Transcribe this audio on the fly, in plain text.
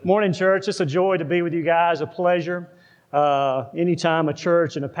Morning, church. It's a joy to be with you guys, a pleasure. Anytime a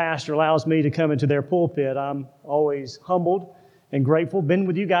church and a pastor allows me to come into their pulpit, I'm always humbled and grateful. Been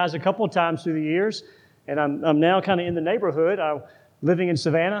with you guys a couple of times through the years, and I'm now kind of in the neighborhood. I'm living in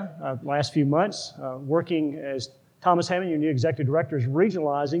Savannah last few months, working as Thomas Hammond, your new executive director, is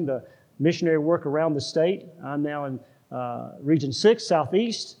regionalizing the missionary work around the state. I'm now in Region 6,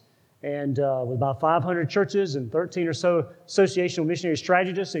 Southeast, and with about 500 churches and 13 or so associational missionary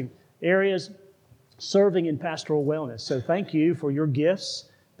strategists in areas serving in pastoral wellness. So thank you for your gifts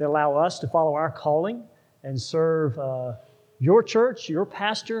that allow us to follow our calling and serve your church, your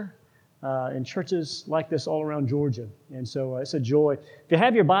pastor, and churches like this all around Georgia. And so it's a joy. If you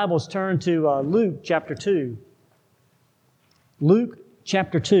have your Bibles, turn to Luke chapter 2. Luke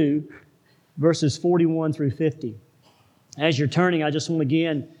chapter 2, verses 41 through 50. As you're turning, I just want to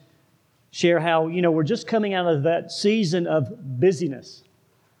again share how, we're just coming out of that season of busyness.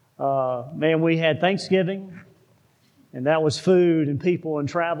 We had Thanksgiving, and that was food and people and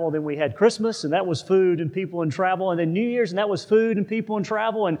travel. Then we had Christmas, and that was food and people and travel. And then New Year's, and that was food and people and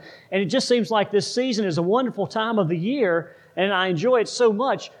travel. And it just seems like this season is a wonderful time of the year, and I enjoy it so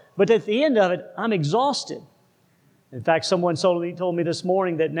much. But at the end of it, I'm exhausted. In fact, someone told me this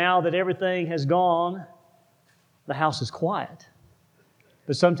morning that now that everything has gone, the house is quiet.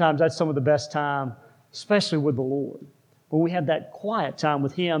 But sometimes that's some of the best time, especially with the Lord, when we have that quiet time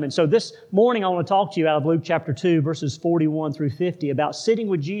with Him. And so this morning I want to talk to you out of Luke chapter 2, verses 41 through 50, about sitting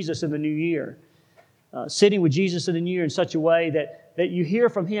with Jesus in the new year. Sitting with Jesus in the new year in such a way that you hear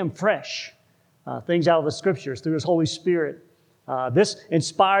from Him fresh things out of the Scriptures through His Holy Spirit. This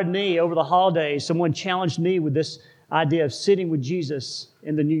inspired me over the holidays. Someone challenged me with this idea of sitting with Jesus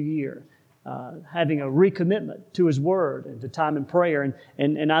in the new year. Having a recommitment to His Word and to time in prayer.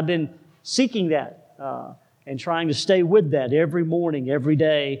 And I've been seeking that and trying to stay with that every morning, every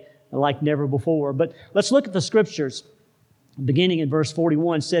day, like never before. But let's look at the Scriptures. Beginning in verse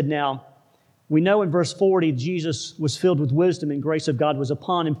 41 said, "Now, we know in verse 40 Jesus was filled with wisdom and grace of God was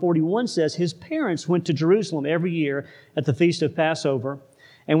upon him." 41 says, "His parents went to Jerusalem every year at the feast of Passover.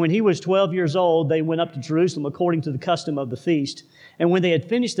 And when he was 12 years old, they went up to Jerusalem according to the custom of the feast. And when they had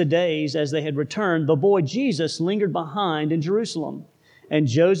finished the days as they had returned, the boy Jesus lingered behind in Jerusalem. And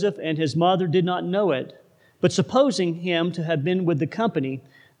Joseph and his mother did not know it. But supposing him to have been with the company,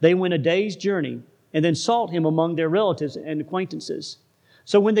 they went a day's journey and then sought him among their relatives and acquaintances.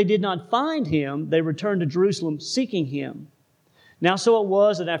 So when they did not find him, they returned to Jerusalem seeking him. Now so it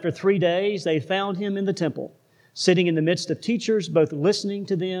was that after 3 days they found him in the temple, sitting in the midst of teachers, both listening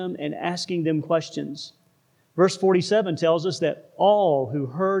to them and asking them questions." Verse 47 tells us that all who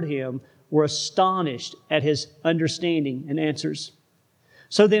heard him were astonished at his understanding and answers.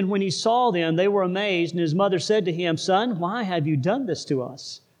 So then when he saw them, they were amazed, and his mother said to him, "Son, why have you done this to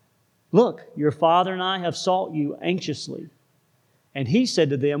us? Look, your father and I have sought you anxiously." And he said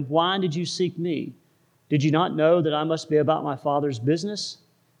to them, "Why did you seek me? Did you not know that I must be about my Father's business?"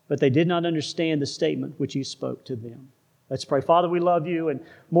 But they did not understand the statement which he spoke to them. Let's pray. Father, we love you, and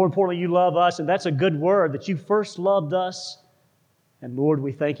more importantly, you love us, and that's a good word, that you first loved us. And Lord,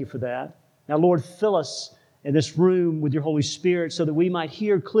 we thank you for that. Now, Lord, fill us in this room with your Holy Spirit so that we might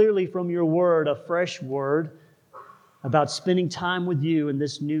hear clearly from your word, a fresh word, about spending time with you in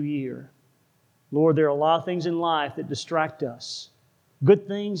this new year. Lord, there are a lot of things in life that distract us, good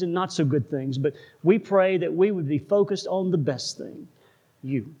things and not so good things, but we pray that we would be focused on the best thing,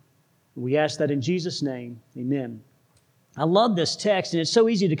 you. We ask that in Jesus' name, amen. I love this text, and it's so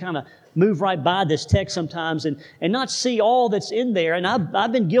easy to kind of move right by this text sometimes and not see all that's in there. And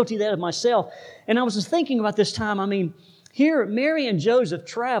I've been guilty of that myself. And I was just thinking about this time. Here Mary and Joseph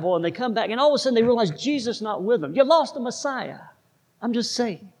travel, and they come back, and all of a sudden they realize Jesus is not with them. You lost the Messiah. I'm just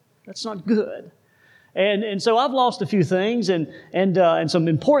saying, that's not good. And so I've lost a few things and some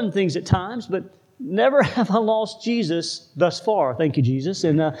important things at times, but never have I lost Jesus thus far. Thank you, Jesus.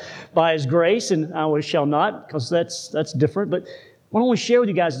 And by His grace, and I shall not, because that's different. But what I want to share with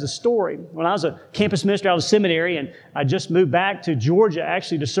you guys is a story. When I was a campus minister out of seminary, and I just moved back to Georgia,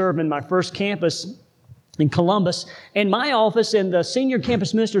 actually, to serve in my first campus in Columbus. And my office and the senior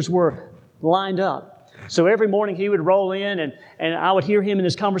campus ministers were lined up. So every morning he would roll in, and I would hear him in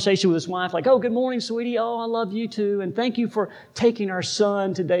his conversation with his wife, like, "Oh, good morning, sweetie. Oh, I love you too. And thank you for taking our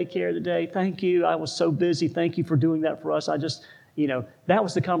son to daycare today. Thank you. I was so busy. Thank you for doing that for us." That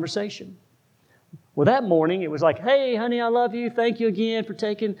was the conversation. Well, that morning it was like, "Hey, honey, I love you. Thank you again for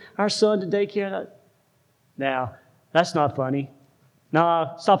taking our son to daycare." Now, that's not funny.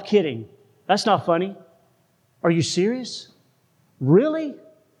 Nah, stop kidding. That's not funny. Are you serious? Really?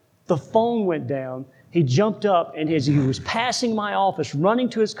 The phone went down. he jumped up, and as he was passing my office, running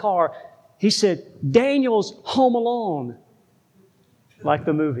to his car, he said, "Daniel's home alone," like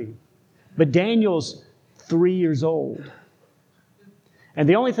the movie. But Daniel's 3 years old. And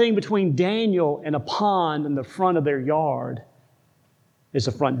the only thing between Daniel and a pond in the front of their yard is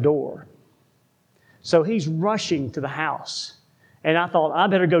a front door. So he's rushing to the house. And I thought, I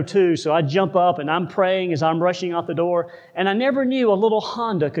better go too. So I jump up and I'm praying as I'm rushing out the door. And I never knew a little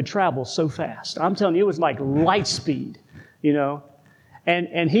Honda could travel so fast. I'm telling you, it was like light speed, you know.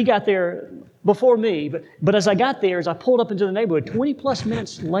 And he got there before me. But as I got there, as I pulled up into the neighborhood, 20 plus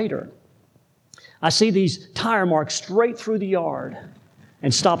minutes later, I see these tire marks straight through the yard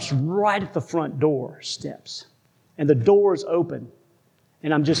and stops right at the front door steps. And the door's open.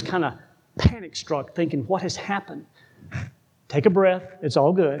 And I'm just kind of panic struck, thinking, what has happened? Take a breath. It's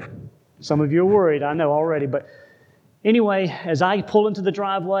all good. Some of you are worried, I know already. But anyway, as I pull into the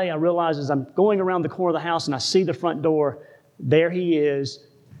driveway, I realize as I'm going around the corner of the house and I see the front door, there he is,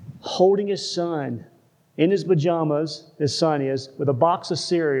 holding his son in his pajamas, his son is, with a box of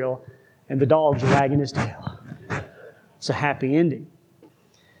cereal, and the dog's wagging his tail. It's a happy ending.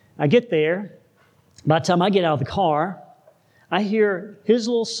 I get there. By the time I get out of the car, I hear his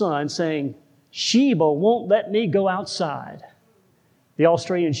little son saying, "Sheba won't let me go outside." The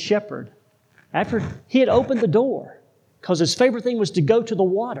Australian shepherd, after he had opened the door, because his favorite thing was to go to the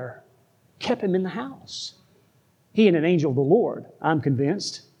water, kept him in the house. He and an angel of the Lord, I'm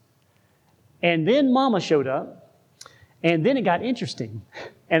convinced. And then Mama showed up, and then it got interesting,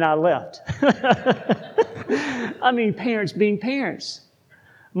 and I left. I mean, parents being parents.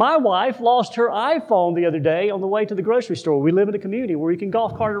 My wife lost her iPhone the other day on the way to the grocery store. We live in a community where you can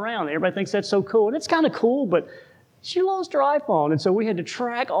golf cart around. Everybody thinks that's so cool. And it's kind of cool, but she lost her iPhone. And so we had to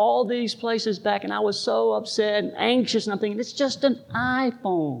track all these places back. And I was so upset and anxious. And I'm thinking, it's just an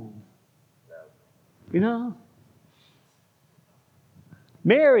iPhone. You know?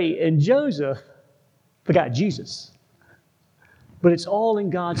 Mary and Joseph forgot Jesus. But it's all in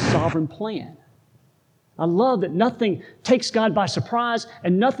God's sovereign plan. I love that nothing takes God by surprise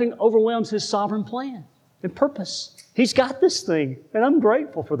and nothing overwhelms His sovereign plan and purpose. He's got this thing, and I'm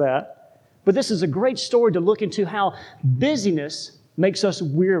grateful for that. But this is a great story to look into how busyness makes us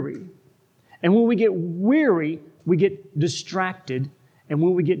weary. And when we get weary, we get distracted. And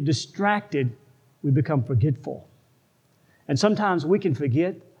when we get distracted, we become forgetful. And sometimes we can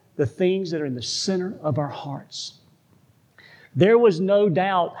forget the things that are in the center of our hearts. There was no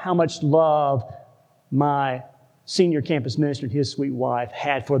doubt how much love my senior campus minister and his sweet wife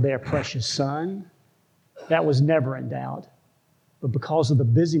had for their precious son. That was never in doubt. But because of the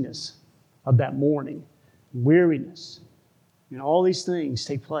busyness of that morning, weariness, all these things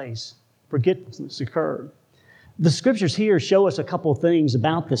take place. Forgetfulness occurred. The scriptures here show us a couple of things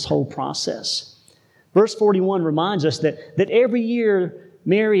about this whole process. Verse 41 reminds us that every year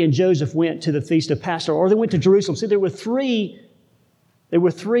Mary and Joseph went to the Feast of Passover, or they went to Jerusalem. See, there were three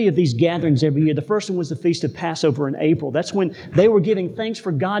of these gatherings every year. The first one was the Feast of Passover in April. That's when they were giving thanks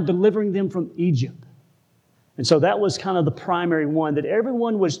for God delivering them from Egypt. And so that was kind of the primary one, that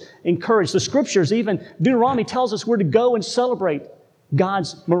everyone was encouraged. The scriptures, even Deuteronomy tells us we're to go and celebrate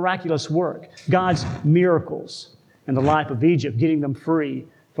God's miraculous work, God's miracles in the life of Egypt, getting them free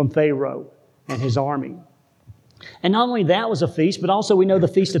from Pharaoh and his army. And not only that was a feast, but also we know the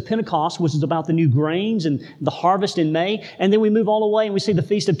Feast of Pentecost, which is about the new grains and the harvest in May. And then we move all the way and we see the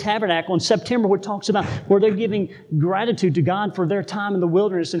Feast of Tabernacle in September, where it talks about where they're giving gratitude to God for their time in the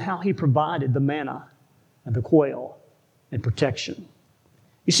wilderness and how He provided the manna and the quail and protection.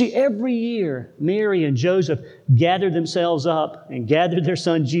 You see, every year, Mary and Joseph gathered themselves up and gathered their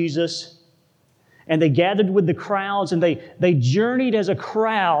son Jesus. And they gathered with the crowds and they journeyed as a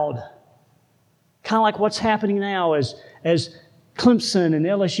crowd. Kind of like what's happening now as Clemson and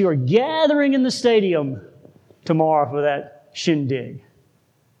LSU are gathering in the stadium tomorrow for that shindig.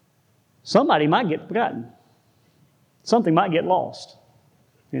 Somebody might get forgotten. Something might get lost.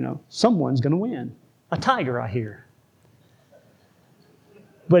 Someone's going to win. A tiger, I hear.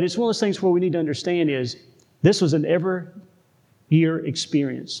 But it's one of those things where we need to understand is this was an every year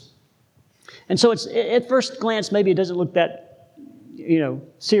experience. And so it's at first glance, maybe it doesn't look that,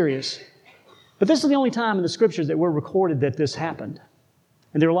 serious. But this is the only time in the scriptures that we're recorded that this happened.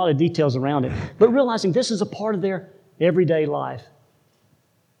 And there are a lot of details around it. But realizing this is a part of their everyday life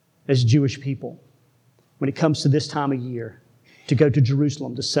as Jewish people when it comes to this time of year to go to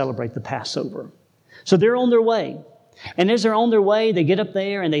Jerusalem to celebrate the Passover. So they're on their way. And as they're on their way, they get up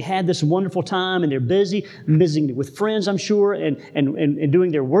there and they had this wonderful time and they're busy, visiting with friends, I'm sure, and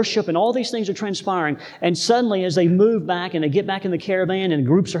doing their worship, and all these things are transpiring. And suddenly, as they move back and they get back in the caravan and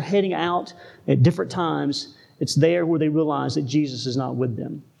groups are heading out at different times, it's there where they realize that Jesus is not with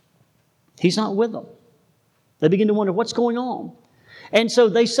them. He's not with them. They begin to wonder, what's going on? And so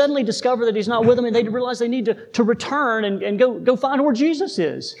they suddenly discover that He's not with them, and they realize they need to return and go find where Jesus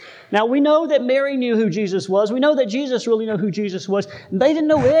is. Now, we know that Mary knew who Jesus was. We know that Jesus really knew who Jesus was. They didn't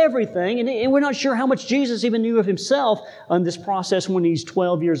know everything, and we're not sure how much Jesus even knew of Himself on this process when He's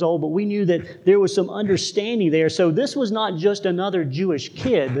 12 years old, but we knew that there was some understanding there. So this was not just another Jewish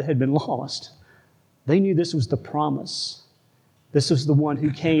kid that had been lost. They knew this was the promise. This was the one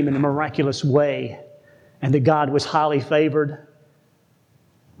who came in a miraculous way, and that God was highly favored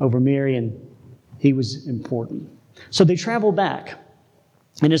over Mary, and He was important. So they travel back.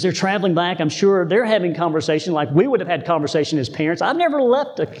 And as they're traveling back, I'm sure they're having conversation like we would have had conversation as parents. I've never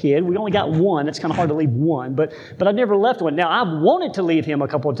left a kid. We only got one. It's kind of hard to leave one, but I've never left one. Now, I've wanted to leave him a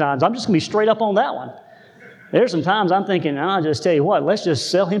couple of times. I'm just going to be straight up on that one. There's some times I'm thinking, I'll just tell you what, let's just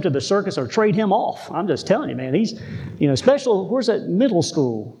sell him to the circus or trade him off. I'm just telling you, man. He's, where's that middle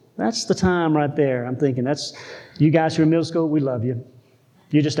school? That's the time right there. I'm thinking, that's, you guys who are in middle school, we love you.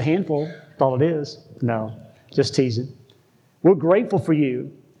 You're just a handful. That's all it is. No, just teasing. We're grateful for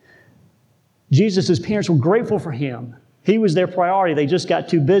you. Jesus' parents were grateful for Him. He was their priority. They just got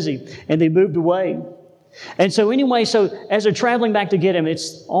too busy, and they moved away. And so anyway, as they're traveling back to get Him,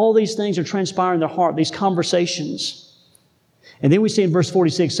 it's all these things are transpiring in their heart, these conversations. And then we see in verse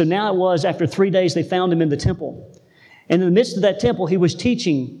 46, so now it was after 3 days they found Him in the temple. And in the midst of that temple, He was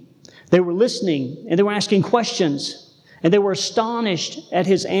teaching. They were listening, and they were asking questions. And they were astonished at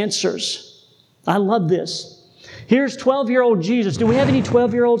His answers. I love this. Here's 12-year-old Jesus. Do we have any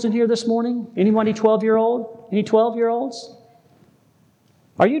 12-year-olds in here this morning? Anybody 12-year-old? Any 12-year-olds?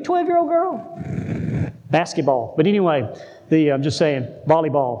 Are you a 12-year-old girl? Basketball. But anyway, I'm just saying,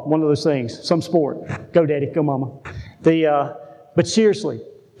 volleyball, one of those things, some sport. Go, Daddy. Go, Mama. But seriously,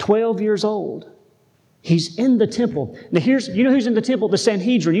 12 years old. He's in the temple. Now you know who's in the temple? The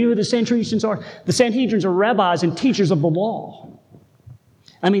Sanhedrin. You know who the Sanhedrins are? The Sanhedrins are rabbis and teachers of the law.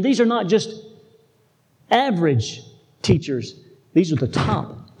 I mean, these are not just average teachers. These are the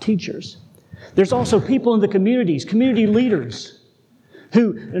top teachers. There's also people in the communities, community leaders,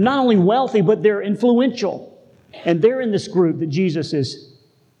 who are not only wealthy, but they're influential. And they're in this group that Jesus is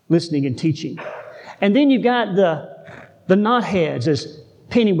listening and teaching. And then you've got the knotheads, as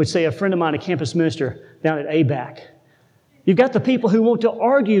Penny would say, a friend of mine, a campus minister down at ABAC. You've got the people who want to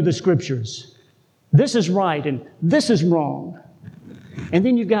argue the Scriptures. This is right and this is wrong. And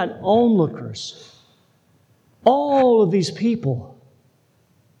then you've got onlookers. All of these people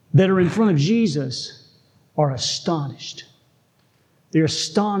that are in front of Jesus are astonished. They're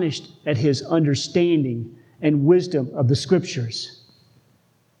astonished at His understanding and wisdom of the Scriptures.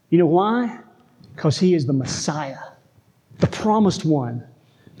 You know why? Because He is the Messiah, the promised one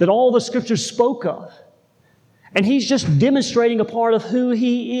that all the Scriptures spoke of. And He's just demonstrating a part of who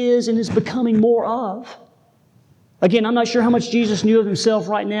He is and is becoming more of. Again, I'm not sure how much Jesus knew of Himself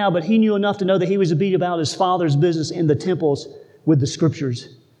right now, but He knew enough to know that He was to be about His Father's business in the temples with the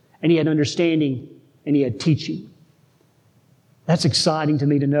Scriptures. And He had understanding and He had teaching. That's exciting to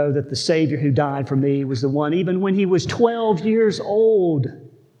me to know that the Savior who died for me was the one, even when He was 12 years old,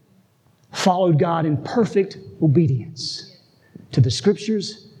 followed God in perfect obedience to the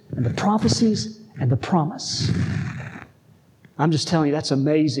Scriptures and the prophecies and the promise. I'm just telling you, that's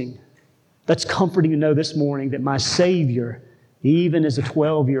amazing. That's comforting to know this morning that my Savior, even as a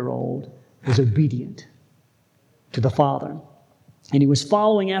 12-year-old, was obedient to the Father. And He was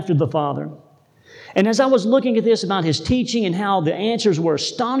following after the Father. And as I was looking at this about His teaching and how the answers were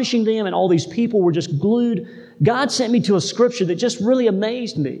astonishing them and all these people were just glued, God sent me to a scripture that just really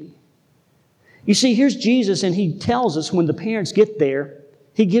amazed me. You see, here's Jesus, and He tells us when the parents get there,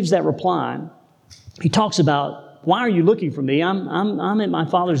 He gives that reply. He talks about, why are you looking for me? I'm in my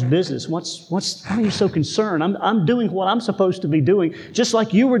Father's business. Why are you so concerned? I'm doing what I'm supposed to be doing, just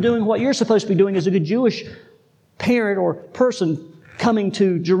like you were doing what you're supposed to be doing as a good Jewish parent or person coming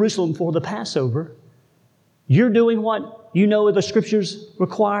to Jerusalem for the Passover. You're doing what you know the Scriptures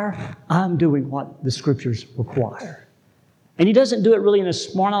require. I'm doing what the Scriptures require. And He doesn't do it really in a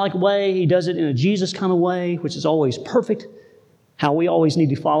smart-aleck way. He does it in a Jesus kind of way, which is always perfect, how we always need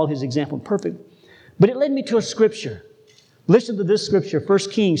to follow His example perfect. But it led me to a scripture. Listen to this scripture, 1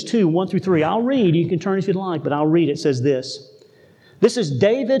 Kings 2, 1 through 3. I'll read. You can turn if you'd like, but I'll read. It says this. This is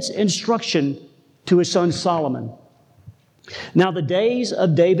David's instruction to his son Solomon. Now the days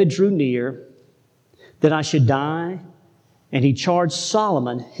of David drew near, that I should die? And he charged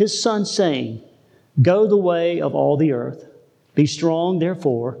Solomon, his son, saying, Go the way of all the earth. Be strong,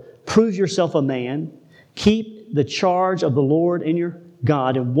 therefore. Prove yourself a man. Keep the charge of the Lord in your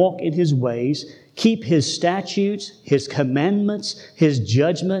God and walk in His ways. Keep His statutes, His commandments, His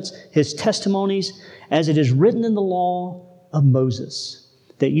judgments, His testimonies, as it is written in the law of Moses,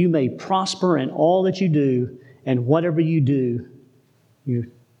 that you may prosper in all that you do, and whatever you do, you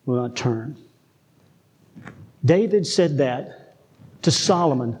will not turn. David said that to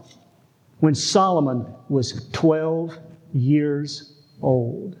Solomon when Solomon was 12 years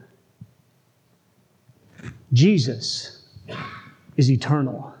old. Jesus is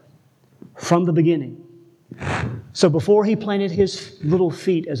eternal from the beginning. So before He planted His little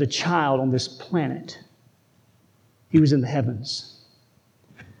feet as a child on this planet, He was in the heavens.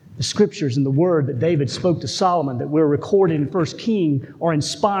 The Scriptures and the Word that David spoke to Solomon that we're recorded in 1 Kings are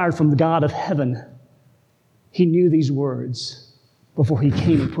inspired from the God of heaven. He knew these words before He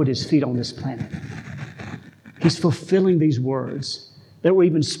came and put His feet on this planet. He's fulfilling these words that were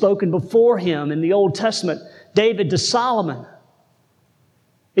even spoken before Him in the Old Testament, David to Solomon.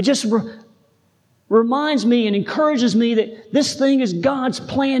 It just reminds me and encourages me that this thing is God's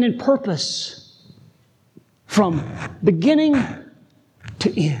plan and purpose from beginning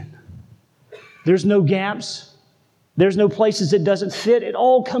to end. There's no gaps. There's no places it doesn't fit. It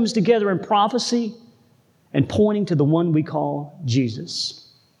all comes together in prophecy and pointing to the one we call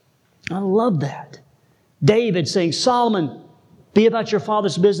Jesus. I love that. David saying, Solomon, be about your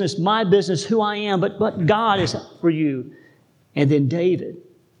father's business, my business, who I am, but God is for you. And then David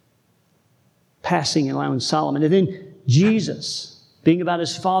passing and allowing Solomon. And then Jesus being about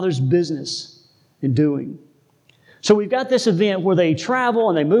His father's business and doing. So we've got this event where they travel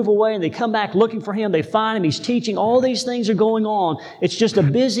and they move away and they come back looking for Him. They find Him. He's teaching. All these things are going on. It's just a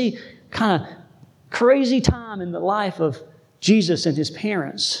busy, kind of crazy time in the life of Jesus and His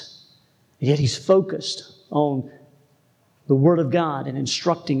parents. And yet He's focused on the Word of God and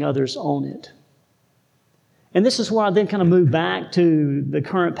instructing others on it. And this is where I then kind of move back to the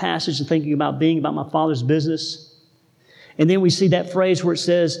current passage and thinking about being about my Father's business. And then we see that phrase where it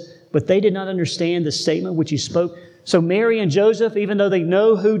says, but they did not understand the statement which He spoke. So Mary and Joseph, even though they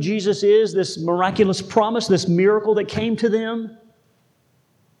know who Jesus is, this miraculous promise, this miracle that came to them,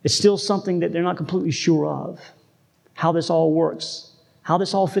 it's still something that they're not completely sure of. How this all works. How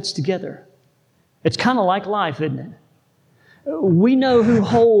this all fits together. It's kind of like life, isn't it? We know who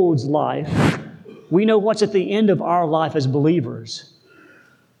holds life. We know what's at the end of our life as believers.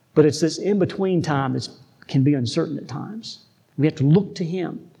 But it's this in-between time that can be uncertain at times. We have to look to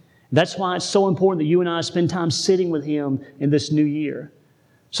Him. That's why it's so important that you and I spend time sitting with Him in this new year.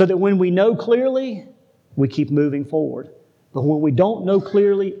 So that when we know clearly, we keep moving forward. But when we don't know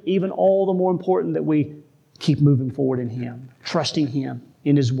clearly, even all the more important that we keep moving forward in Him, trusting Him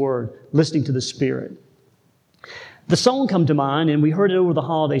in His Word, listening to the Spirit. The song come to mind, and we heard it over the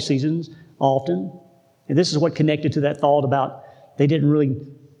holiday seasons often. And this is what connected to that thought about they didn't really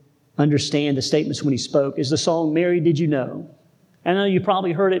understand the statements when He spoke, is the song, Mary, Did You Know? I know you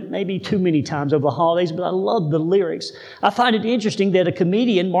probably heard it maybe too many times over the holidays, but I love the lyrics. I find it interesting that a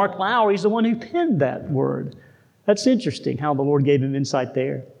comedian, Mark Lowry, is the one who penned that word. That's interesting how the Lord gave him insight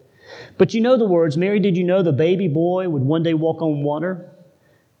there. But you know the words, Mary, did you know the baby boy would one day walk on water?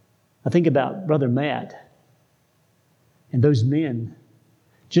 I think about Brother Matt and those men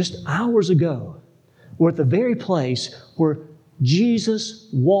just hours ago were at the very place where Jesus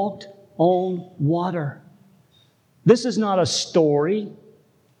walked on water. This is not a story.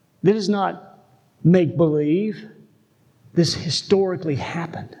 This is not make-believe. This historically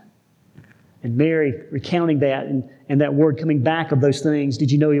happened. And Mary recounting that and that word coming back of those things.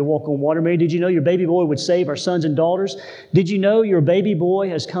 Did you know you walk on water? Mary, did you know your baby boy would save our sons and daughters? Did you know your baby boy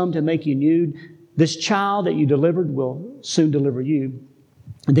has come to make you new? This child that you delivered will soon deliver you.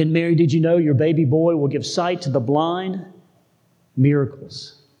 And then Mary, did you know your baby boy will give sight to the blind?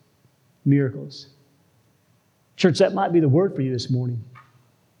 Miracles. Miracles. Church, that might be the word for you this morning.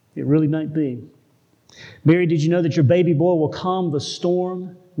 It really might be. Mary, did you know that your baby boy will calm the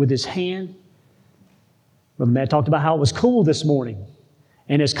storm with his hand? Brother Matt talked about how it was cool this morning.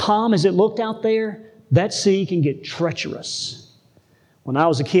 And as calm as it looked out there, that sea can get treacherous. When I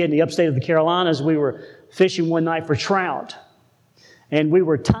was a kid in the upstate of the Carolinas, we were fishing one night for trout. And we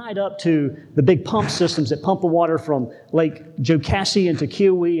were tied up to the big pump systems that pump the water from Lake Jocassee into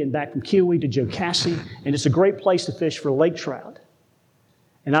Kiowee and back from Kiowee to Jocassee. And it's a great place to fish for lake trout.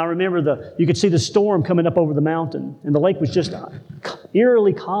 And I remember you could see the storm coming up over the mountain. And the lake was just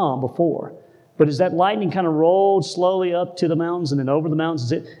eerily calm before. But as that lightning kind of rolled slowly up to the mountains and then over the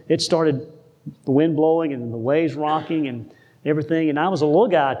mountains, it started the wind blowing and the waves rocking and everything. And I was a little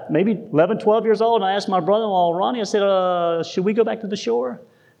guy, maybe 11, 12 years old, and I asked my brother-in-law, Ronnie, I said, should we go back to the shore?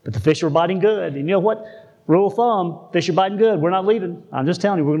 But the fish were biting good. And you know what? Rule of thumb, fish are biting good. We're not leaving. I'm just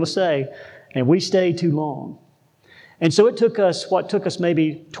telling you, we're going to stay. And we stayed too long. And so it took us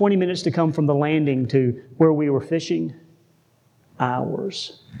maybe 20 minutes to come from the landing to where we were fishing.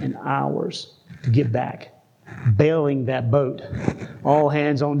 Hours and hours to get back. Bailing that boat. All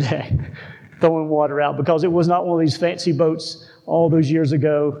hands on deck. Throwing water out because it was not one of these fancy boats all those years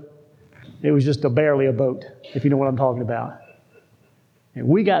ago. It was just barely a boat, if you know what I'm talking about. And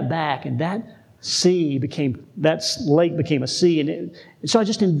we got back, and that lake became a sea. And so I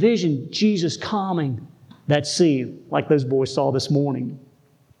just envisioned Jesus calming that sea like those boys saw this morning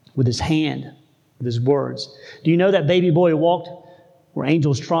with His hand, with His words. Do you know that baby boy who walked where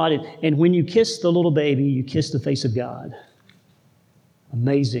angels trotted? And when you kiss the little baby, you kiss the face of God.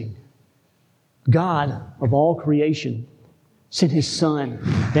 Amazing. God of all creation sent His Son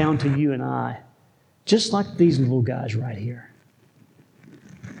down to you and I, just like these little guys right here.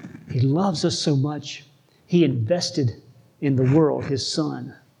 He loves us so much, He invested in the world His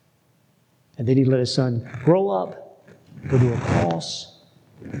Son. And then He let His Son grow up, go to a cross,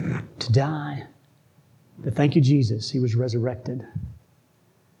 to die. But thank you, Jesus, He was resurrected.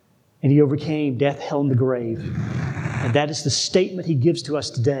 And He overcame death, hell, and the grave. And that is the statement He gives to us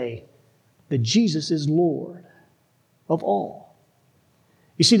today, that Jesus is Lord of all.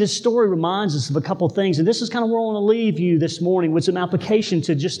 You see, this story reminds us of a couple of things, and this is kind of where I want to leave you this morning with some application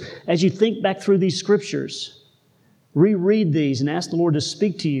to just, as you think back through these scriptures, reread these and ask the Lord to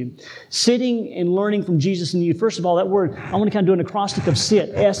speak to you. Sitting and learning from Jesus and you. First of all, that word, I want to kind of do an acrostic of sit,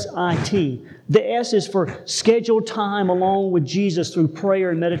 S-I-T. The S is for scheduled time along with Jesus through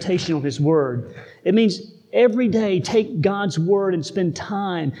prayer and meditation on His Word. It means every day take God's Word and spend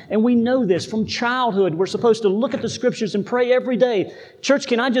time. And we know this from childhood. We're supposed to look at the Scriptures and pray every day. Church,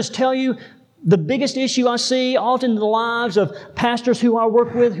 can I just tell you, the biggest issue I see often in the lives of pastors who I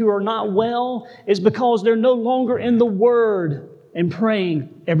work with who are not well is because they're no longer in the Word and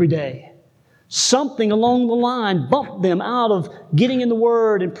praying every day. Something along the line bumped them out of getting in the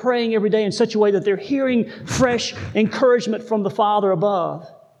Word and praying every day in such a way that they're hearing fresh encouragement from the Father above.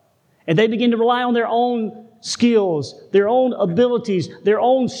 And they begin to rely on their own skills, their own abilities, their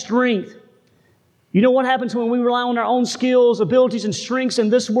own strength. You know what happens when we rely on our own skills, abilities, and strengths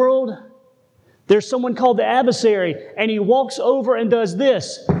in this world? There's someone called the adversary, and he walks over and does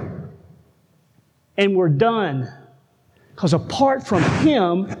this. And we're done. Because apart from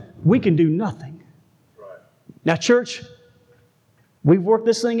him, we can do nothing. Right. Now, church, we've worked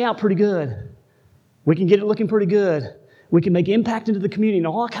this thing out pretty good. We can get it looking pretty good. We can make impact into the community in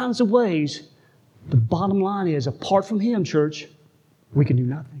all kinds of ways. The bottom line is, apart from him, church, we can do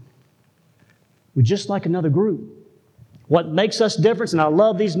nothing. We're just like another group. What makes us different, and I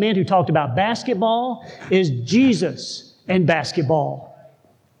love these men who talked about basketball, is Jesus and basketball.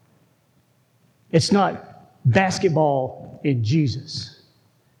 It's not basketball in Jesus.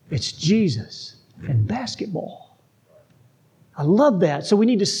 It's Jesus and basketball. I love that. So we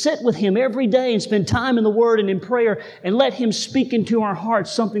need to sit with Him every day and spend time in the Word and in prayer and let Him speak into our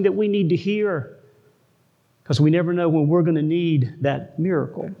hearts something that we need to hear. Because we never know when we're going to need that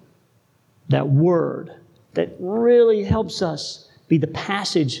miracle, that Word that really helps us be the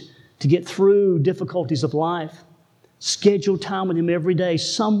passage to get through difficulties of life. Schedule time with Him every day,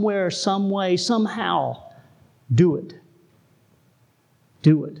 somewhere, some way, somehow. Do it.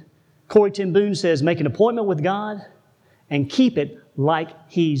 Do it. Corrie ten Boom says, make an appointment with God and keep it like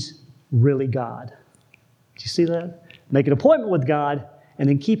He's really God. Do you see that? Make an appointment with God and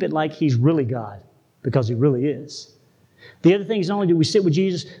then keep it like He's really God, because He really is. The other thing is, not only do we sit with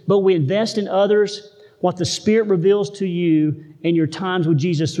Jesus, but we invest in others what the Spirit reveals to you in your times with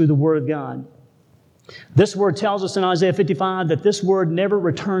Jesus through the Word of God. This Word tells us in Isaiah 55 that this Word never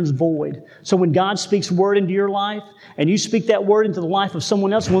returns void. So when God speaks Word into your life, and you speak that Word into the life of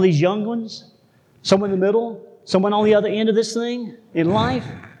someone else, one of these young ones, someone in the middle, someone on the other end of this thing in life,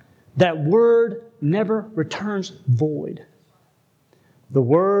 that Word never returns void. The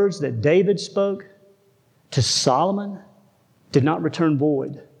words that David spoke to Solomon did not return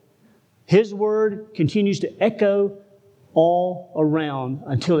void. His Word continues to echo all around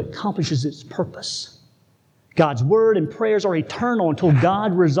until it accomplishes its purpose. God's Word and prayers are eternal until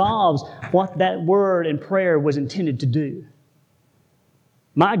God resolves what that Word and prayer was intended to do.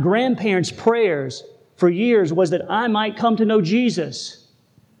 My grandparents' prayers for years was that I might come to know Jesus.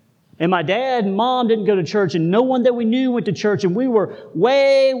 And my dad and mom didn't go to church, and no one that we knew went to church, and we were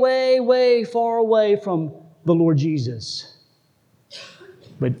way, way, way far away from the Lord Jesus.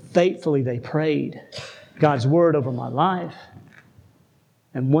 But faithfully they prayed God's word over my life.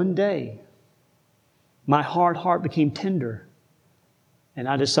 And one day, my hard heart became tender, and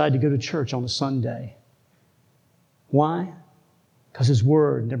I decided to go to church on a Sunday. Why? Because His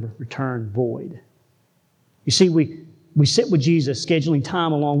word never returned void. You see, we sit with Jesus, scheduling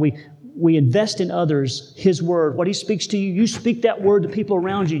time along. We invest in others, His word. What He speaks to you, you speak that word to people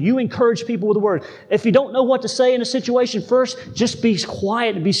around you. You encourage people with the word. If you don't know what to say in a situation, first, just be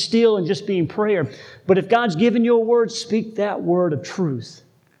quiet and be still and just be in prayer. But if God's given you a word, speak that word of truth,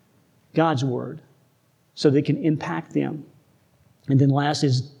 God's word, so that it can impact them. And then last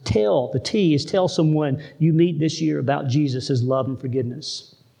is tell. The T is tell someone you meet this year about Jesus, His love and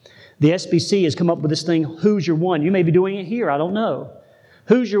forgiveness. The SBC has come up with this thing, Who's Your One? You may be doing it here, I don't know.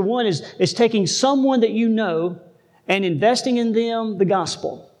 Who's Your One is taking someone that you know and investing in them the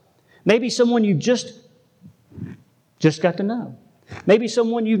gospel. Maybe someone you just got to know. Maybe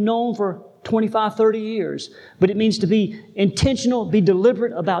someone you've known for 25, 30 years. But it means to be intentional, be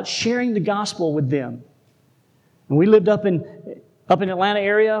deliberate about sharing the gospel with them. And we lived up in Atlanta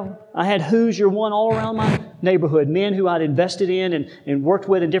area. I had Who's Your One all around my neighborhood, men who I'd invested in and worked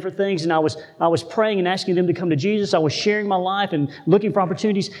with in different things. And I was praying and asking them to come to Jesus. I was sharing my life and looking for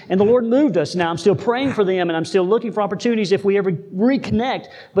opportunities. And the Lord moved us. Now I'm still praying for them and I'm still looking for opportunities if we ever reconnect,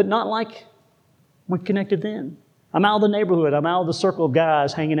 but not like we connected then. I'm out of the neighborhood. I'm out of the circle of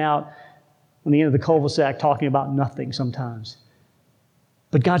guys hanging out on the end of the cul-de-sac talking about nothing sometimes.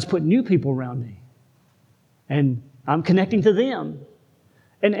 But God's put new people around me. And I'm connecting to them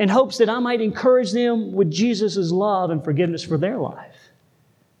in hopes that I might encourage them with Jesus' love and forgiveness for their life.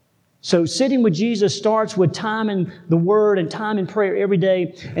 So sitting with Jesus starts with time in the Word and time in prayer every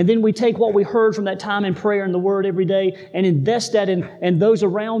day. And then we take what we heard from that time in prayer and the Word every day and invest that in those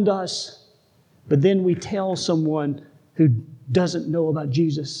around us. But then we tell someone who doesn't know about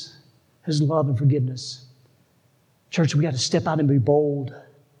Jesus, His love and forgiveness. Church, we got to step out and be bold.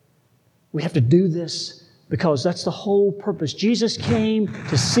 We have to do this because that's the whole purpose. Jesus came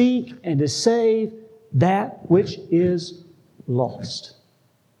to seek and to save that which is lost.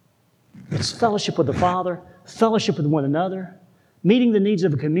 It's fellowship with the Father, fellowship with one another, meeting the needs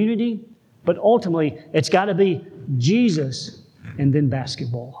of a community, but ultimately it's got to be Jesus and then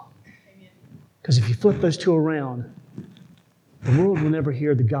basketball. Because if you flip those two around, the world will never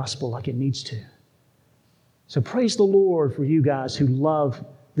hear the gospel like it needs to. So praise the Lord for you guys who love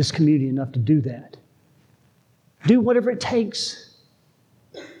this community enough to do that. Do whatever it takes,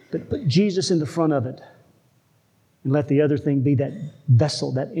 but put Jesus in the front of it and let the other thing be that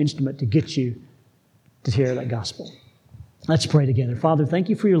vessel, that instrument to get you to hear that gospel. Let's pray together. Father, thank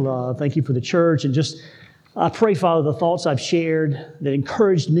you for your love. Thank you for the church. And I pray, Father, the thoughts I've shared that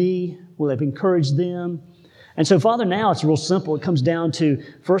encouraged me will have encouraged them. And so, Father, now it's real simple. It comes down to,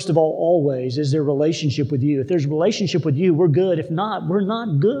 first of all, always, is there a relationship with you? If there's a relationship with you, we're good. If not, we're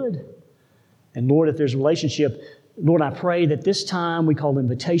not good. And Lord, if there's a relationship, Lord, I pray that this time we call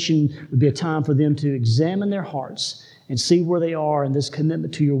invitation would be a time for them to examine their hearts and see where they are in this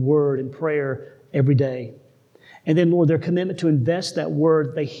commitment to your word and prayer every day. And then, Lord, their commitment to invest that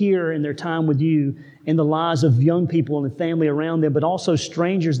word they hear in their time with you in the lives of young people and the family around them, but also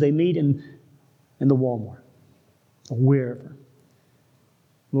strangers they meet in the Walmart or wherever.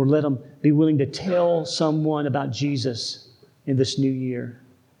 Lord, let them be willing to tell someone about Jesus in this new year.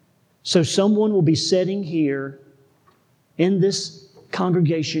 So someone will be sitting here in this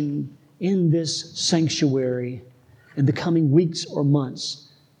congregation, in this sanctuary, in the coming weeks or months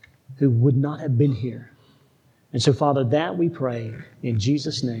who would not have been here. And so, Father, that we pray in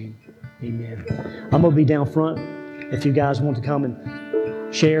Jesus' name, amen. I'm going to be down front if you guys want to come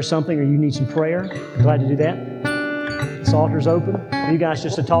and share something or you need some prayer. I'm glad to do that. This altar's open for you guys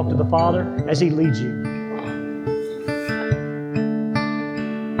just to talk to the Father as He leads you.